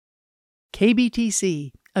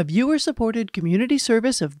KBTC, a viewer-supported community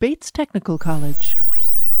service of Bates Technical College.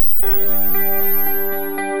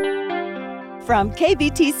 From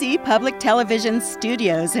KBTC Public Television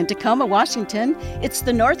Studios in Tacoma, Washington, it's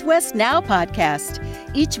the Northwest Now podcast.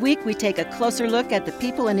 Each week, we take a closer look at the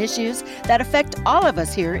people and issues that affect all of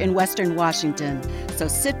us here in Western Washington. So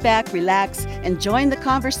sit back, relax, and join the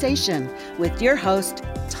conversation with your host,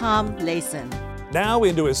 Tom Layson. Now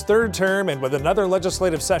into his third term and with another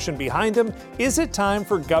legislative session behind him, is it time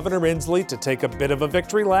for Governor Inslee to take a bit of a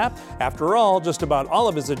victory lap? After all, just about all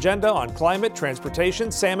of his agenda on climate,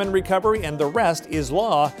 transportation, salmon recovery, and the rest is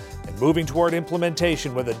law, and moving toward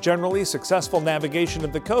implementation with a generally successful navigation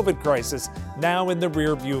of the COVID crisis now in the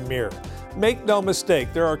rearview mirror. Make no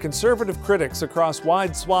mistake, there are conservative critics across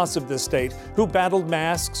wide swaths of this state who battled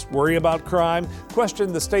masks, worry about crime,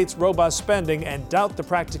 question the state's robust spending, and doubt the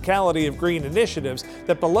practicality of green initiatives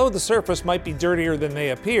that below the surface might be dirtier than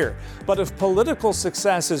they appear. But if political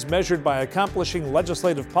success is measured by accomplishing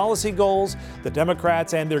legislative policy goals, the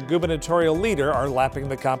Democrats and their gubernatorial leader are lapping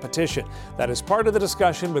the competition. That is part of the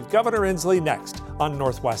discussion with Governor Inslee next on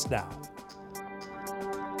Northwest Now.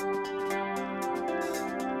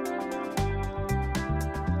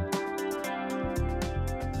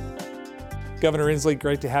 Governor Inslee,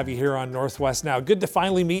 great to have you here on Northwest Now. Good to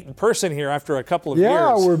finally meet in person here after a couple of years.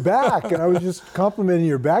 Yeah, we're back. And I was just complimenting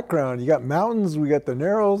your background. You got mountains, we got the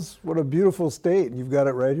Narrows. What a beautiful state. And you've got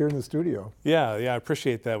it right here in the studio. Yeah, I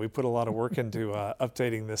appreciate that. We put a lot of work into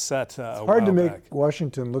updating this set It's hard to make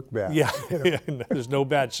Washington look bad. Yeah, there's no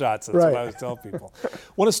bad shots. That's what I always tell people. I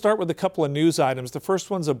want to start with a couple of news items. The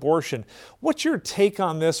first one's abortion. What's your take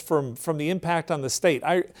on this from the impact on the state?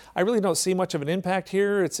 I really don't see much of an impact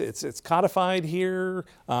here. It's codified here.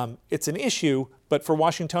 It's an issue, but for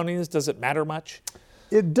Washingtonians, does it matter much?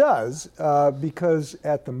 It does, because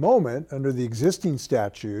at the moment, under the existing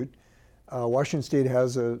statute, Washington State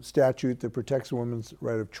has a statute that protects a woman's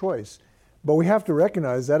right of choice. But we have to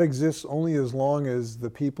recognize that exists only as long as the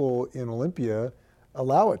people in Olympia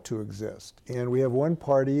allow it to exist. And we have one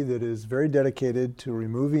party that is very dedicated to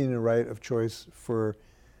removing the right of choice for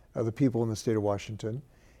the people in the state of Washington.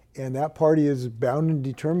 And that party is bound and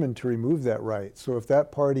determined to remove that right. So if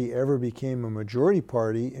that party ever became a majority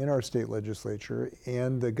party in our state legislature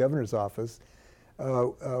and the governor's office,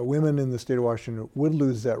 women in the state of Washington would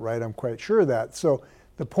lose that right. I'm quite sure of that. So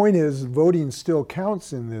the point is, voting still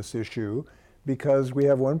counts in this issue because we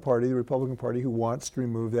have one party, the Republican Party, who wants to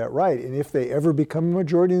remove that right. And if they ever become a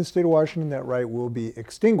majority in the state of Washington, that right will be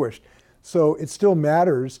extinguished. So it still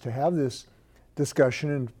matters to have this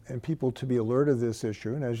discussion and people to be alert of this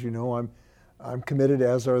issue. And as you know, I'm committed,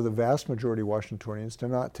 as are the vast majority of Washingtonians, to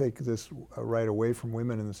not take this right away from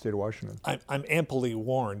women in the state of Washington. I'm amply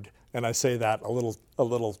warned, and I say that a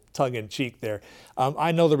little tongue-in-cheek there.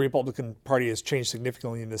 I know the Republican Party has changed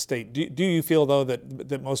significantly in the state. Do you feel, though,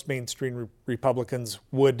 that most mainstream Republicans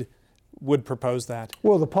would propose that?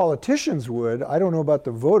 Well, the politicians would. I don't know about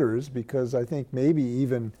the voters, because I think maybe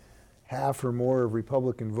even half or more of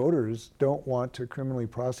Republican voters don't want to criminally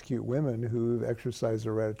prosecute women who exercise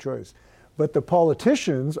their right of choice. But the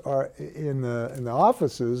politicians are in the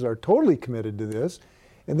offices are totally committed to this,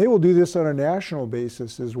 and they will do this on a national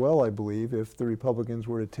basis as well, I believe, if the Republicans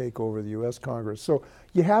were to take over the U.S. Congress. So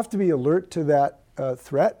you have to be alert to that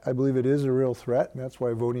threat. I believe it is a real threat, and that's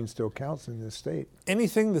why voting still counts in this state.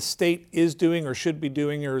 Anything the state is doing or should be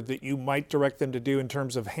doing, or that you might direct them to do in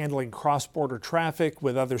terms of handling cross-border traffic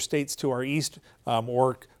with other states to our east,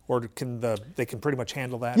 or they can pretty much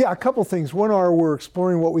handle that? Yeah, a couple things. One we're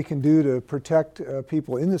exploring what we can do to protect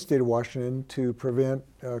people in the state of Washington to prevent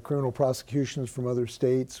criminal prosecutions from other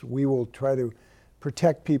states. We will try to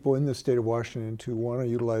protect people in the state of Washington to want to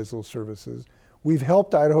utilize those services. We've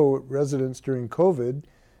helped Idaho residents during COVID.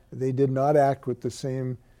 They did not act with the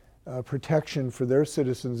same protection for their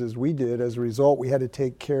citizens as we did. As a result, we had to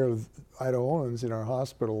take care of Idahoans in our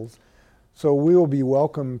hospitals. So we will be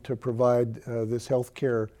welcome to provide this health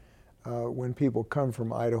care when people come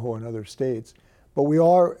from Idaho and other states. But we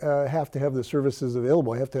all have to have the services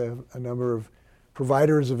available. I have to have a number of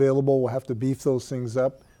providers available. We'll have to beef those things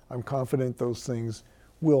up. I'm confident those things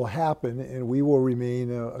will happen, and we will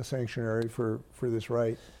remain a sanctuary for this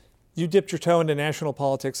right. You dipped your toe into national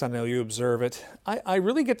politics. I know you observe it. I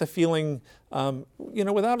really get the feeling,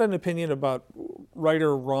 without an opinion about right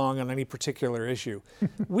or wrong on any particular issue,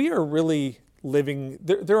 we are really living,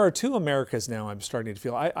 there are two Americas now, I'm starting to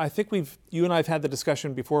feel. I think you and I have had the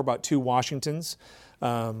discussion before about two Washingtons,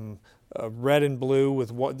 red and blue,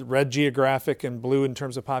 with red geographic and blue in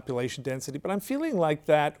terms of population density. But I'm feeling like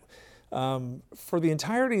that for the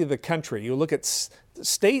entirety of the country. You look at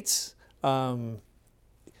states,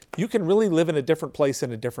 you can really live in a different place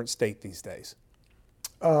in a different state these days.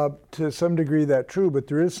 To some degree that's true, but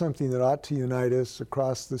there is something that ought to unite us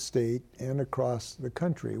across the state and across the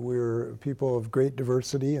country. We're people of great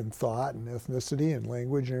diversity and thought and ethnicity and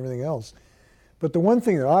language and everything else. But the one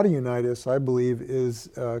thing that ought to unite us, I believe, is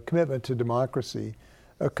a commitment to democracy,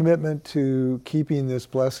 a commitment to keeping this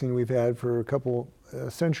blessing we've had for a couple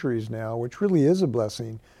centuries now, which really is a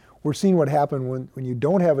blessing. We're seeing what happened when you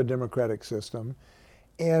don't have a democratic system.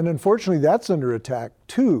 And unfortunately, that's under attack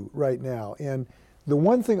too right now. And the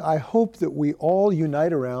one thing I hope that we all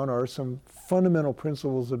unite around are some fundamental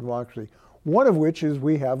principles of democracy. One of which is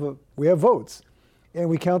we have votes, and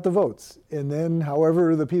we count the votes. And then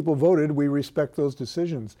however the people voted, we respect those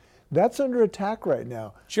decisions. That's under attack right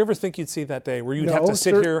now. Did you ever think you'd see that day where you'd have to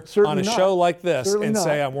sit here on a show like this and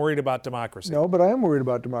say, I'm worried about democracy? No, but I am worried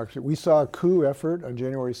about democracy. We saw a coup effort on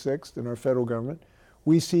January 6th in our federal government.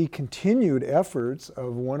 We see continued efforts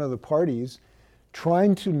of one of the parties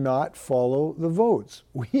trying to not follow the votes.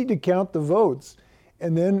 We need to count the votes,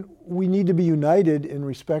 and then we need to be united in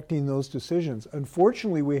respecting those decisions.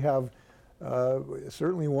 Unfortunately, we have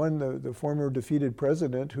certainly the former defeated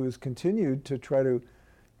president who has continued to try to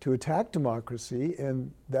attack democracy,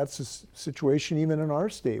 and that's a situation even in our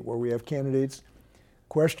state where we have candidates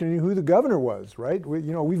questioning who the governor was, right?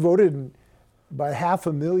 We voted and by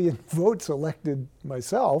 500,000 votes elected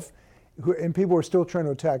myself, and people are still trying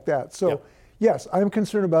to attack that. So. Yep. Yes, I'm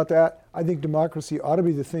concerned about that. I think democracy ought to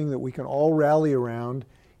be the thing that we can all rally around,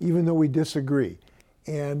 even though we disagree.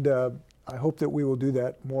 And I hope that we will do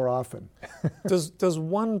that more often. Does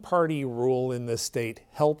one party rule in this state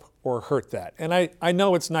help or hurt that? And I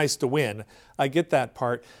know it's nice to win. I get that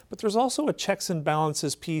part. But there's also a checks and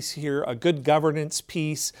balances piece here, a good governance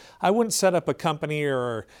piece. I wouldn't set up a company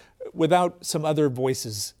without some other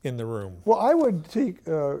voices in the room. Well, I would take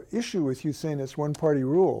issue with you saying it's one party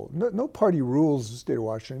rule. No party rules the state of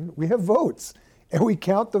Washington. We have votes, and we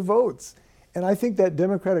count the votes. And I think that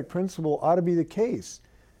democratic principle ought to be the case.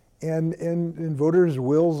 And voters'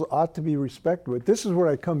 wills ought to be respected. But this is where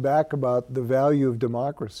I come back about the value of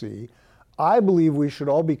democracy. I believe we should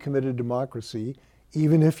all be committed to democracy,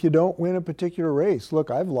 even if you don't win a particular race.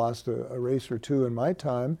 Look, I've lost a race or two in my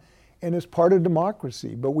time, and it's part of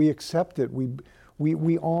democracy, but we accept it,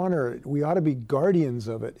 we honor it, we ought to be guardians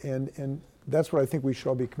of it, and that's what I think we should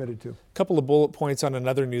all be committed to. A couple of bullet points on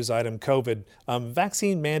another news item, COVID.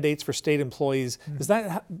 Vaccine mandates for state employees, is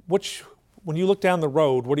that, when you look down the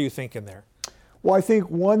road, what are you thinking there? Well, I think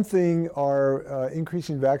one thing, our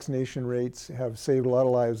increasing vaccination rates have saved a lot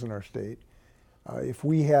of lives in our state. If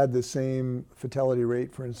we had the same fatality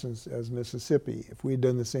rate, for instance, as Mississippi, if we had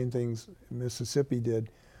done the same things Mississippi did,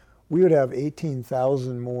 we would have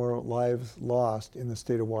 18,000 more lives lost in the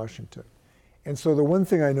state of Washington. And so the one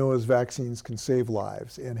thing I know is vaccines can save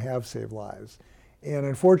lives and have saved lives. And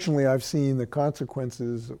unfortunately, I've seen the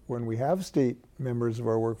consequences when we have state members of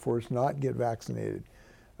our workforce not get vaccinated.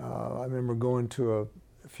 I remember going to a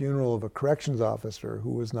funeral of a corrections officer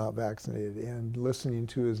who was not vaccinated and listening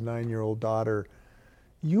to his 9-year-old daughter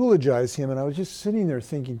eulogize him. And I was just sitting there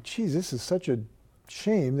thinking, geez, this is such a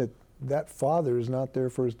shame that father is not there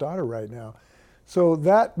for his daughter right now. So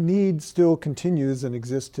that need still continues and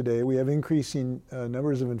exists today. We have increasing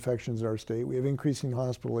numbers of infections in our state. We have increasing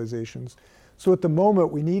hospitalizations. So at the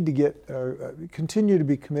moment, we need to continue to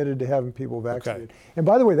be committed to having people vaccinated. Okay. And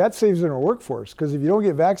by the way, that saves in our workforce, because if you don't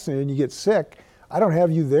get vaccinated and you get sick, I don't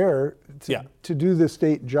have you there to do the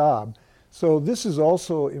state job. So this is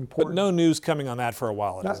also important. But no news coming on that for a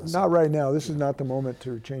while. Not right now. This is not the moment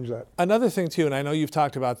to change that. Another thing too, and I know you've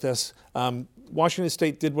talked about this, Washington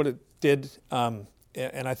State did what it did, and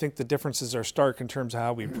I think the differences are stark in terms of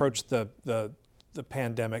how we approach the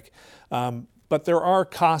pandemic. But there are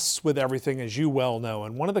costs with everything, as you well know,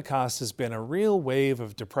 and one of the costs has been a real wave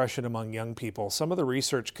of depression among young people. Some of the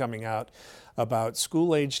research coming out about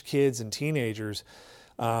school-aged kids and teenagers.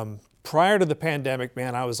 Prior to the pandemic,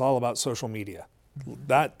 man, I was all about social media.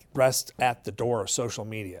 That rests at the door of social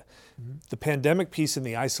media. The pandemic piece and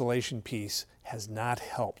the isolation piece has not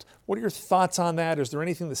helped. What are your thoughts on that? Is there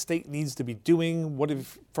anything the state needs to be doing?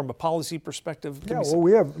 From a policy perspective?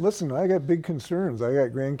 Listen, I got big concerns. I got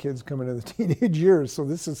grandkids coming in the teenage years, so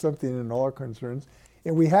this is something in all our concerns.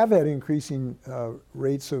 And we have had increasing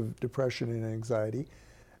rates of depression and anxiety.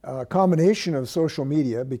 A combination of social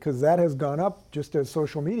media, because that has gone up just as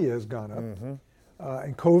social media has gone up.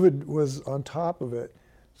 And COVID was on top of it.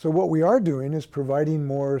 So what we are doing is providing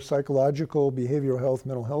more psychological, behavioral health,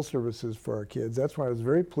 mental health services for our kids. That's why I was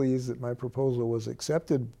very pleased that my proposal was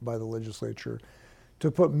accepted by the legislature to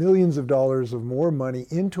put millions of dollars of more money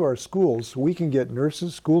into our schools so we can get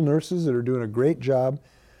nurses, school nurses that are doing a great job,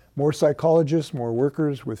 more psychologists, more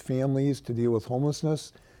workers with families to deal with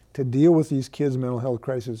homelessness, to deal with these kids' mental health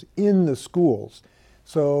crises in the schools.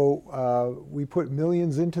 So we put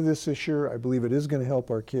millions into this year. I believe it is going to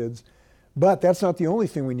help our kids. But that's not the only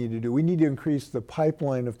thing we need to do. We need to increase the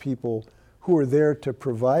pipeline of people who are there to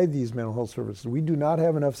provide these mental health services. We do not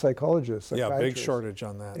have enough psychologists. Yeah, big shortage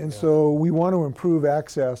on that. And so we want to improve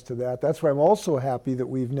access to that. That's why I'm also happy that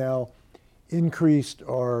we've now increased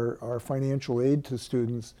our financial aid to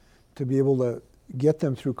students to be able to get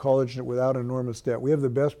them through college without enormous debt. We have the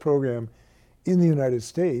best program in the United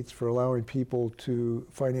States for allowing people to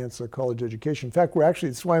finance a college education. In fact,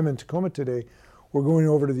 that's why I'm in Tacoma today. We're going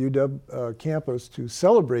over to the UW campus to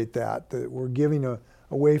celebrate that we're giving a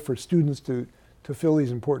way for students to fill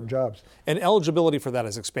these important jobs. And eligibility for that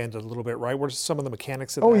has expanded a little bit, right? What are some of the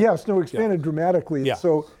mechanics of that? Oh yes, expanded dramatically. Yeah.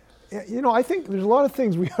 So, I think there's a lot of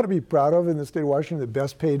things we ought to be proud of in the state of Washington: the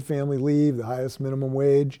best paid family leave, the highest minimum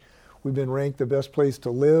wage. We've been ranked the best place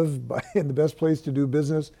to live and the best place to do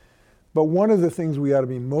business. But one of the things we ought to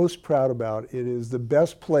be most proud about, it is the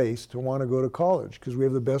best place to want to go to college, because we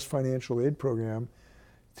have the best financial aid program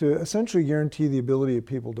to essentially guarantee the ability of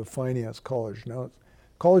people to finance college. Now,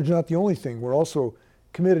 college is not the only thing. We're also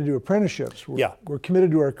committed to apprenticeships. We're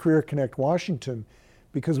committed to our Career Connect Washington,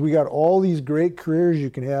 because we got all these great careers you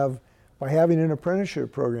can have by having an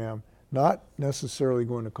apprenticeship program, not necessarily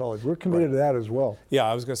going to college. We're committed to that as well. Yeah,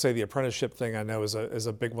 I was going to say the apprenticeship thing I know is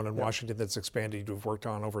a big one in Washington that's expanded. You've worked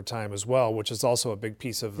on over time as well, which is also a big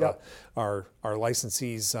piece of our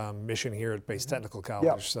licensees' mission here at Bates Technical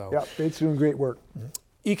College. Bates doing great work.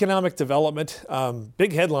 Economic development,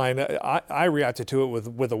 big headline. I reacted to it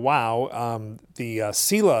with a wow. The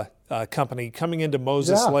Sila company coming into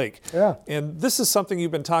Moses Lake, and this is something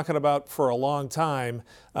you've been talking about for a long time.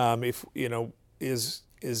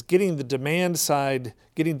 Is getting the demand side,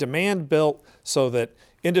 getting demand built so that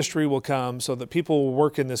industry will come, so that people will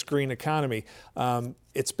work in this green economy.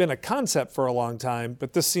 It's been a concept for a long time,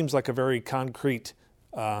 but this seems like a very concrete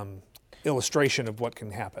illustration of what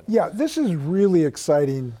can happen. Yeah, this is really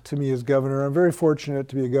exciting to me as governor. I'm very fortunate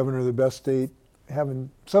to be a governor of the best state,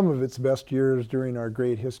 having some of its best years during our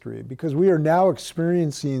great history, because we are now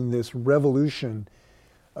experiencing this revolution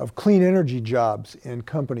of clean energy jobs and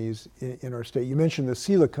companies in our state. You mentioned the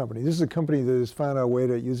Sila company. This is a company that has found a way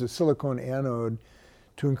to use a silicone anode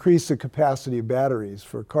to increase the capacity of batteries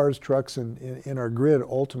for cars, trucks, and in our grid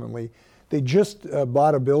ultimately. They just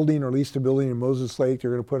bought a building or leased a building in Moses Lake.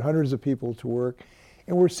 They're going to put hundreds of people to work.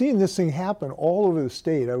 And we're seeing this thing happen all over the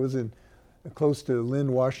state. I was close to Lind,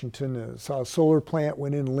 Washington, saw a solar plant,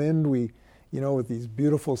 went in Lind, with these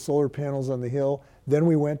beautiful solar panels on the hill. Then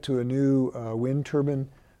we went to a new wind turbine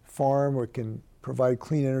farm where it can provide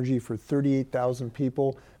clean energy for 38,000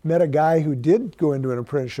 people. Met a guy who did go into an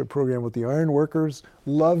apprenticeship program with the iron workers,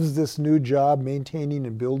 loves this new job, maintaining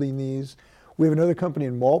and building these. We have another company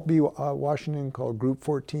in Maltby, Washington called Group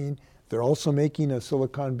 14. They're also making a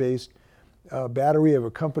silicon-based battery. We have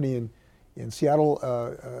a company in Seattle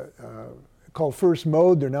called First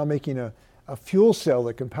Mode. They're now making a fuel cell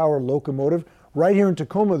that can power a locomotive. Right here in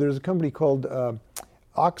Tacoma, there's a company called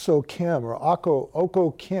OcoChem.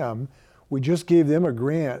 We just gave them a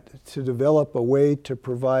grant to develop a way to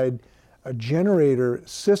provide a generator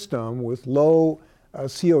system with low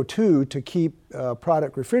CO2 to keep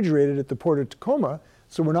product refrigerated at the Port of Tacoma,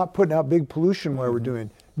 so we're not putting out big pollution while we're doing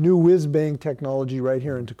new whiz-bang technology right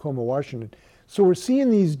here in Tacoma, Washington. So we're seeing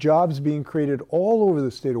these jobs being created all over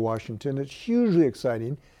the state of Washington. It's hugely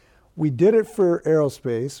exciting. We did it for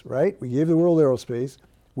aerospace, right? We gave the world aerospace.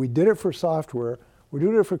 We did it for software. We're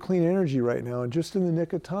doing it for clean energy right now, and just in the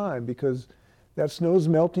nick of time, because that snow's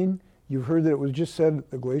melting. You've heard that it was just said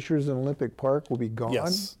the glaciers in Olympic Park will be gone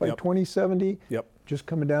by 2070. Yep. Just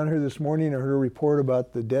coming down here this morning, I heard a report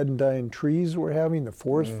about the dead and dying trees we're having, the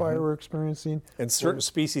forest fire we're experiencing. And certain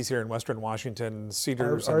species here in Western Washington,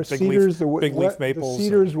 cedars our and big cedars, leaf maples. The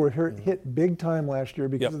cedars were hit big time last year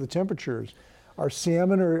because of the temperatures. Our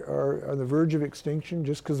salmon are on the verge of extinction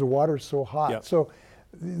just because the water's so hot. So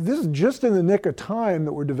this is just in the nick of time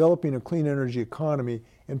that we're developing a clean energy economy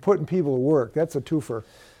and putting people to work. That's a twofer.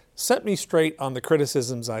 Set me straight on the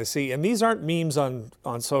criticisms I see, and these aren't memes on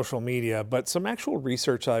social media, but some actual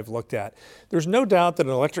research I've looked at. There's no doubt that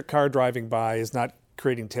an electric car driving by is not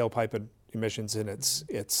creating tailpipe emissions, and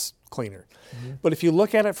it's cleaner. But if you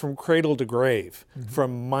look at it from cradle to grave,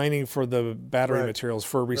 from mining for the battery materials,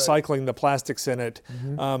 for recycling the plastics in it,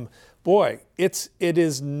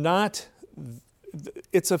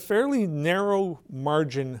 it's a fairly narrow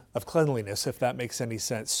margin of cleanliness, if that makes any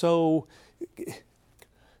sense. So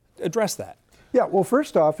address that. Yeah, well,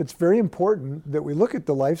 first off, it's very important that we look at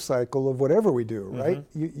the life cycle of whatever we do, right?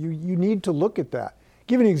 You need to look at that.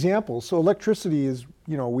 Give an example. So electricity is,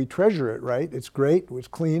 we treasure it, right? It's great, it's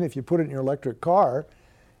clean. If you put it in your electric car,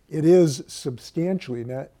 it is substantially,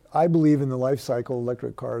 now, I believe in the life cycle of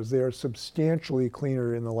electric cars, they are substantially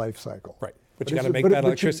cleaner in the life cycle. Right, but you got to make that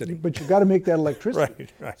electricity. But you got to make that electricity.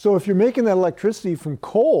 Right. So if you're making that electricity from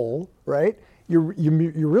coal, right, you're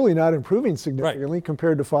really not improving significantly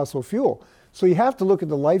compared to fossil fuel. So you have to look at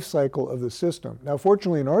the life cycle of the system. Now,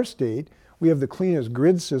 fortunately, in our state, we have the cleanest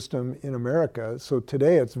grid system in America. So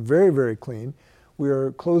today, it's very, very clean. We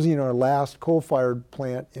are closing our last coal-fired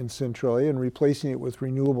plant in Centralia and replacing it with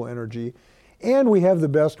renewable energy. And we have the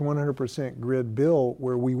best 100% grid bill,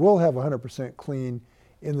 where we will have 100% clean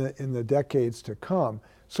in the decades to come.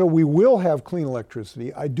 So we will have clean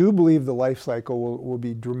electricity. I do believe the life cycle will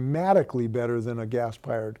be dramatically better than a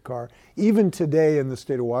gas-powered car, even today in the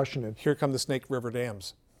state of Washington. Here come the Snake River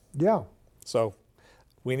dams. Yeah. So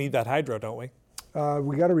we need that hydro, don't we?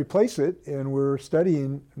 We got to replace it, and we're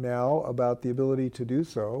studying now about the ability to do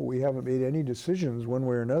so. We haven't made any decisions one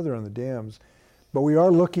way or another on the dams, but we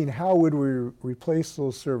are looking how would we replace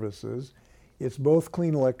those services. It's both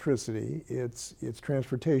clean electricity, it's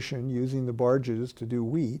transportation using the barges to do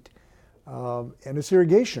wheat, and it's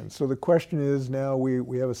irrigation. So the question is now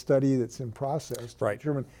we have a study that's in process to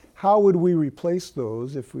determine how would we replace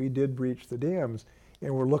those if we did breach the dams,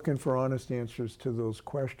 and we're looking for honest answers to those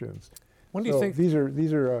questions. When do you think these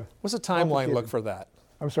are what's the timeline look for that?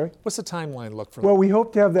 I'm sorry? What's the timeline look for that? Well, we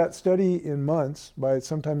hope to have that study in months. By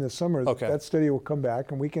sometime this summer, Okay. that study will come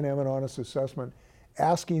back and we can have an honest assessment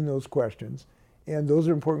asking those questions. And those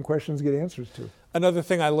are important questions to get answers to. Another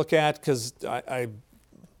thing I look at, because I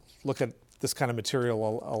look at this kind of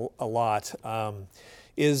material a lot,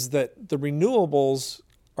 is that the renewables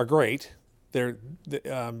are great. They're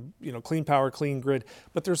clean power, clean grid,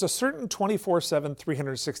 but there's a certain 24/7,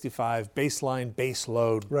 365 baseline, base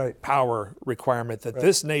load power requirement that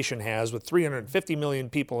this nation has with 350 million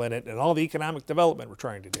people in it and all the economic development we're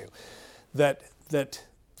trying to do. That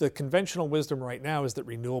the conventional wisdom right now is that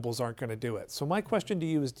renewables aren't going to do it. So my question to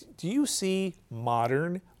you is, do you see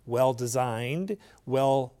modern, well-designed,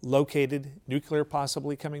 well-located nuclear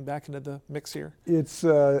possibly coming back into the mix here? It's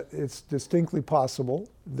distinctly possible.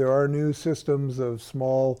 There are new systems of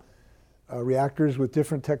small reactors with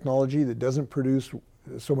different technology that doesn't produce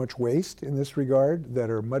so much waste in this regard, that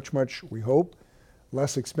are much, we hope,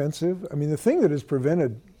 less expensive. I mean, the thing that has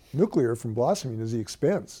prevented nuclear from blossoming is the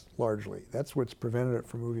expense, largely. That's what's prevented it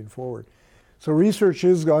from moving forward. So research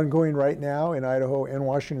is ongoing right now in Idaho and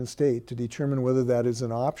Washington State to determine whether that is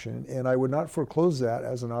an option, and I would not foreclose that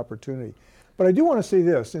as an opportunity. But I do want to say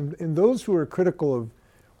this, in those who are critical of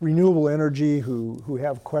renewable energy, who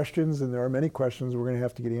have questions, and there are many questions we're going to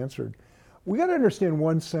have to get answered, we got to understand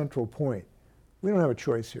one central point. We don't have a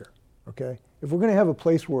choice here, okay? If we're going to have a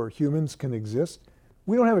place where humans can exist,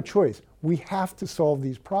 we don't have a choice. We have to solve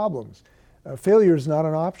these problems. Failure is not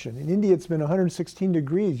an option. In India, it's been 116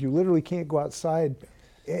 degrees. You literally can't go outside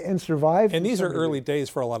and survive. And these are early days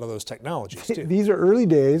for a lot of those technologies, too. These are early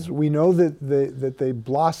days. We know that they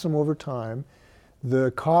blossom over time.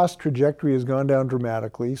 The cost trajectory has gone down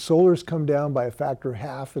dramatically. Solar's come down by a factor of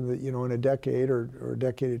half in a decade or a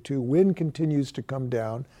decade or two. Wind continues to come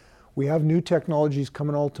down. We have new technologies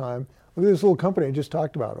coming all the time. Look at this little company I just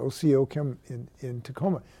talked about, OCO Chem in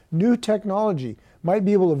Tacoma. New technology might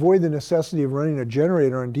be able to avoid the necessity of running a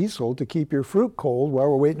generator on diesel to keep your fruit cold while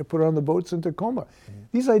we're waiting to put it on the boats in Tacoma.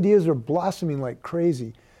 These ideas are blossoming like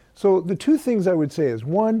crazy. So the two things I would say is,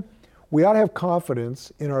 one, we ought to have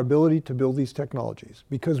confidence in our ability to build these technologies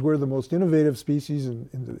because we're the most innovative species in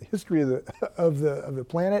the history of the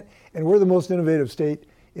planet, and we're the most innovative state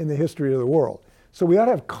in the history of the world. So we ought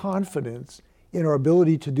to have confidence in our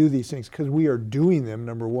ability to do these things because we are doing them,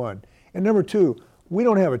 number one. And number two, we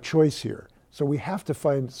don't have a choice here. So we have to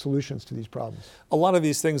find solutions to these problems. A lot of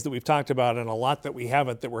these things that we've talked about and a lot that we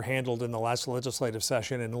haven't that were handled in the last legislative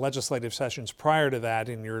session and legislative sessions prior to that,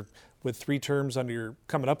 and you're with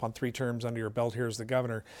coming up on 3 terms under your belt here as the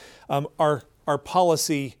governor, are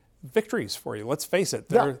policy victories for you. Let's face it.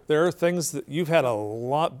 There are things that you've had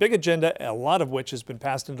big agenda, a lot of which has been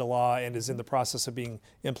passed into law and is in the process of being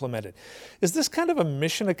implemented. Is this kind of a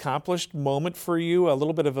mission accomplished moment for you, a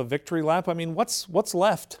little bit of a victory lap? I mean, what's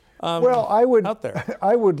left out there?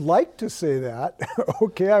 I would like to say that.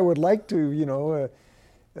 Okay, I would like to,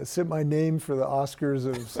 sit my name for the Oscars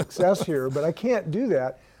of success here, but I can't do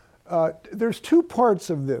that. There's 2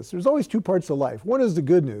 parts of this. There's always 2 parts of life. One is the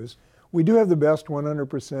good news. We do have the best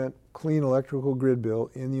 100% clean electrical grid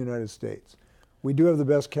bill in the United States. We do have the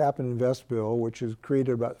best cap and invest bill, which has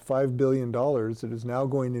created about $5 billion that is now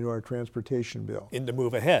going into our transportation bill. In the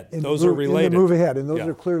move ahead. Those are related. In the move ahead, and those Yeah.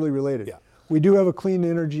 are clearly related. Yeah. We do have a clean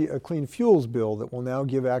energy, a clean fuels bill that will now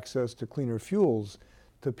give access to cleaner fuels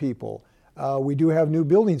to people. We do have new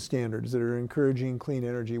building standards that are encouraging clean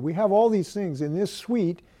energy. We have all these things, and this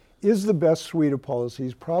suite is the best suite of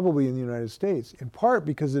policies probably in the United States, in part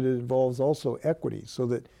because it involves also equity, so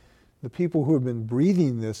that the people who have been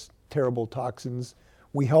breathing this terrible toxins,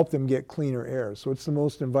 we help them get cleaner air. So it's the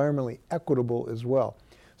most environmentally equitable as well.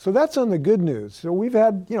 So that's on the good news. So we've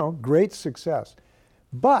had, great success.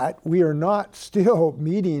 But we are not still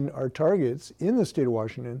meeting our targets in the state of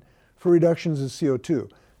Washington for reductions of CO2.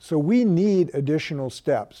 So we need additional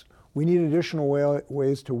steps. We need additional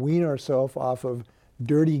ways to wean ourselves off of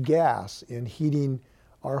dirty gas in heating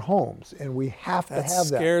our homes. And we have to have that. That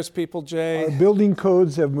scares people, Jay. Our building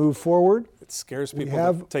codes have moved forward. It scares people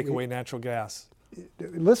to take away natural gas.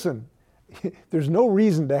 Listen, there's no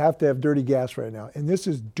reason to have dirty gas right now. And this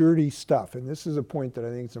is dirty stuff. And this is a point that I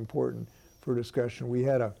think is important for discussion. We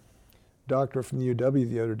had a doctor from the UW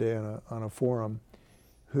the other day on a forum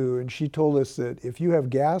and she told us that if you have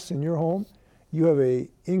gas in your home, you have a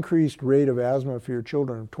increased rate of asthma for your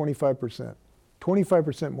children of 25%.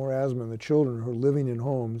 25% more asthma in the children who are living in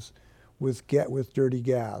homes with dirty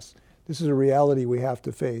gas. This is a reality we have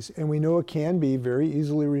to face. And we know it can be very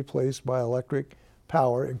easily replaced by electric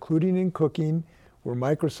power, including in cooking, where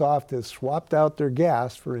Microsoft has swapped out their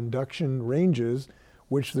gas for induction ranges,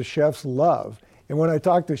 which the chefs love. And when I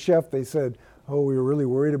talked to chef, they said, oh, we were really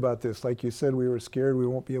worried about this. Like you said, we were scared we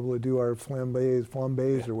won't be able to do our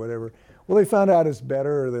flambés or whatever. Well, they found out it's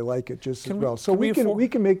better, or they like it just as well. So we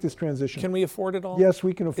can make this transition. Can we afford it all? Yes,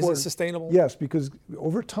 we can afford it. Is it sustainable? Yes, because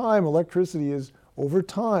over time, electricity is over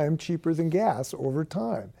time cheaper than gas over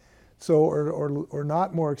time. So, or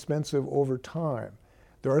not more expensive over time.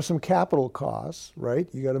 There are some capital costs, right?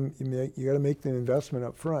 You got to make the investment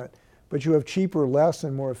up front, but you have cheaper, less,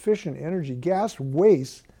 and more efficient energy. Gas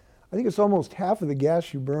waste, I think it's almost half of the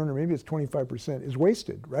gas you burn, or maybe it's 25%, is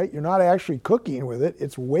wasted, right? You're not actually cooking with it,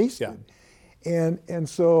 it's wasted. Yeah. And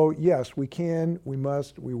so, yes, we can, we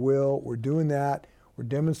must, we will, we're doing that, we're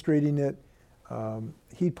demonstrating it.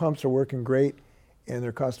 Heat pumps are working great, and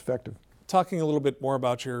they're cost effective. Talking a little bit more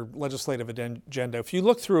about your legislative agenda, if you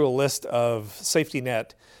look through a list of safety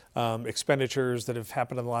net expenditures that have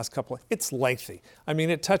happened in the last couple, it's lengthy. I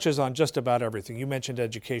mean, it touches on just about everything. You mentioned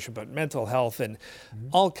education, but mental health and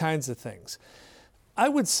all kinds of things. I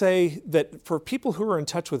would say that for people who are in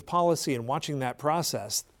touch with policy and watching that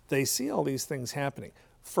process, they see all these things happening.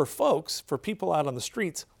 For people out on the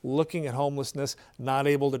streets looking at homelessness, not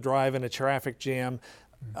able to drive in a traffic jam,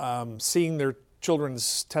 seeing their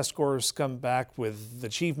children's test scores come back with the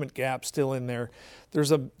achievement gap still in there.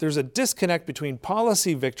 There's a disconnect between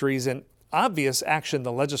policy victories and obvious action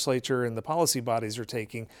the legislature and the policy bodies are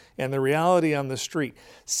taking and the reality on the street.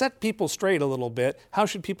 Set people straight a little bit. How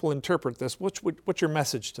should people interpret this? What's your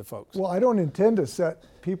message to folks? Well, I don't intend to set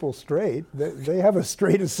people straight. They have a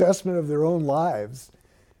straight assessment of their own lives.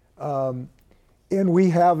 And we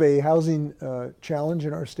have a housing challenge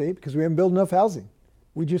in our state because we haven't built enough housing.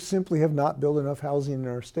 We just simply have not built enough housing in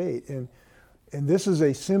our state. And this is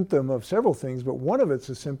a symptom of several things, but one of it's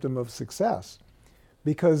a symptom of success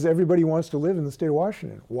because everybody wants to live in the state of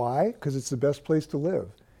Washington. Why? Because it's the best place to live.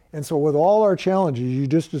 And so with all our challenges you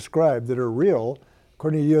just described that are real,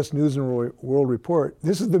 according to U.S. News and World Report,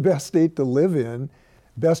 this is the best state to live in,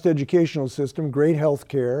 best educational system, great health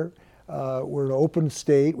care. We're an open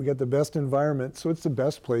state. We got the best environment. So it's the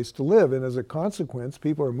best place to live. And as a consequence,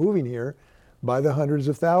 people are moving here by the hundreds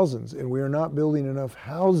of thousands, and we are not building enough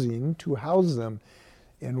housing to house them.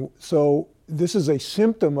 And so this is a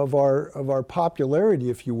symptom of our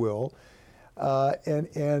popularity, if you will,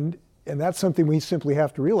 and that's something we simply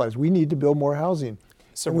have to realize. We need to build more housing.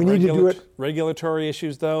 Some we need to do it. Regulatory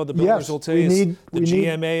issues, though, the builders will tell you the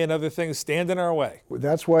GMA and other things stand in our way.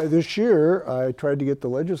 That's why this year I tried to get the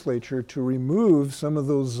legislature to remove some of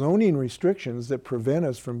those zoning restrictions that prevent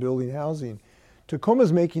us from building housing.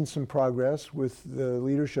 Tacoma's making some progress with the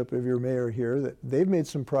leadership of your mayor here, that they've made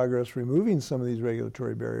some progress removing some of these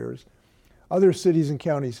regulatory barriers. Other cities and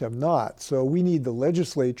counties have not. So we need the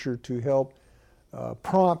legislature to help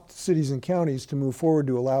prompt cities and counties to move forward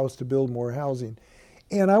to allow us to build more housing.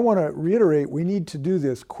 And I want to reiterate, we need to do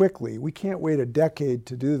this quickly. We can't wait a decade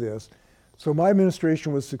to do this. So my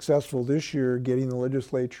administration was successful this year getting the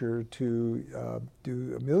legislature to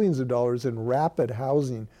do millions of dollars in rapid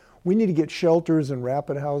housing. We need to get shelters and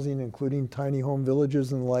rapid housing, including tiny home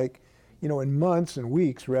villages and the like, in months and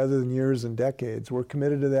weeks rather than years and decades. We're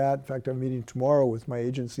committed to that. In fact, I'm meeting tomorrow with my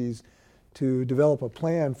agencies to develop a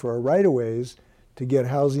plan for our right-of-ways to get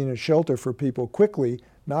housing and shelter for people quickly,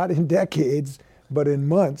 not in decades, but in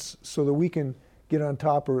months, so that we can get on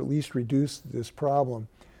top or at least reduce this problem.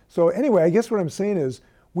 So anyway, I guess what I'm saying is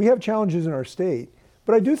we have challenges in our state,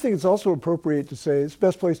 but I do think it's also appropriate to say it's the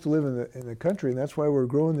best place to live in the country, and that's why we're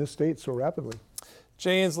growing this state so rapidly.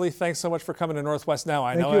 Jay Inslee, thanks so much for coming to Northwest Now.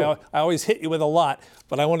 I Thank know you. I always hit you with a lot,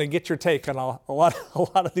 but I want to get your take on a lot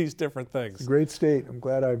of these different things. It's a great state. I'm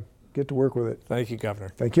glad I get to work with it. Thank you,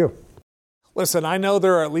 Governor. Thank you. Listen, I know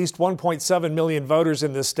there are at least 1.7 million voters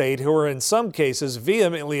in this state who are in some cases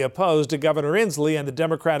vehemently opposed to Governor Inslee and the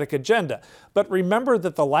Democratic agenda. But remember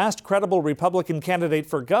that the last credible Republican candidate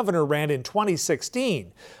for governor ran in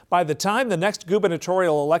 2016. By the time the next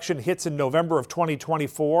gubernatorial election hits in November of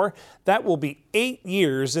 2024, that will be 8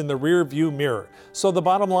 years in the rearview mirror. So the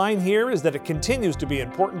bottom line here is that it continues to be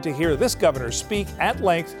important to hear this governor speak at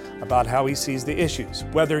length about how he sees the issues,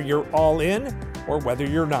 whether you're all in or whether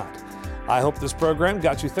you're not. I hope this program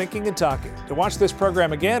got you thinking and talking. To watch this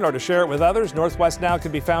program again or to share it with others, Northwest Now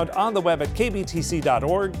can be found on the web at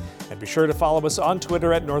kbtc.org, and be sure to follow us on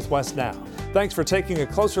Twitter at Northwest Now. Thanks for taking a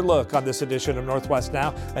closer look on this edition of Northwest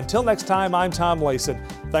Now. Until next time, I'm Tom Layson.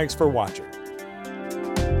 Thanks for watching.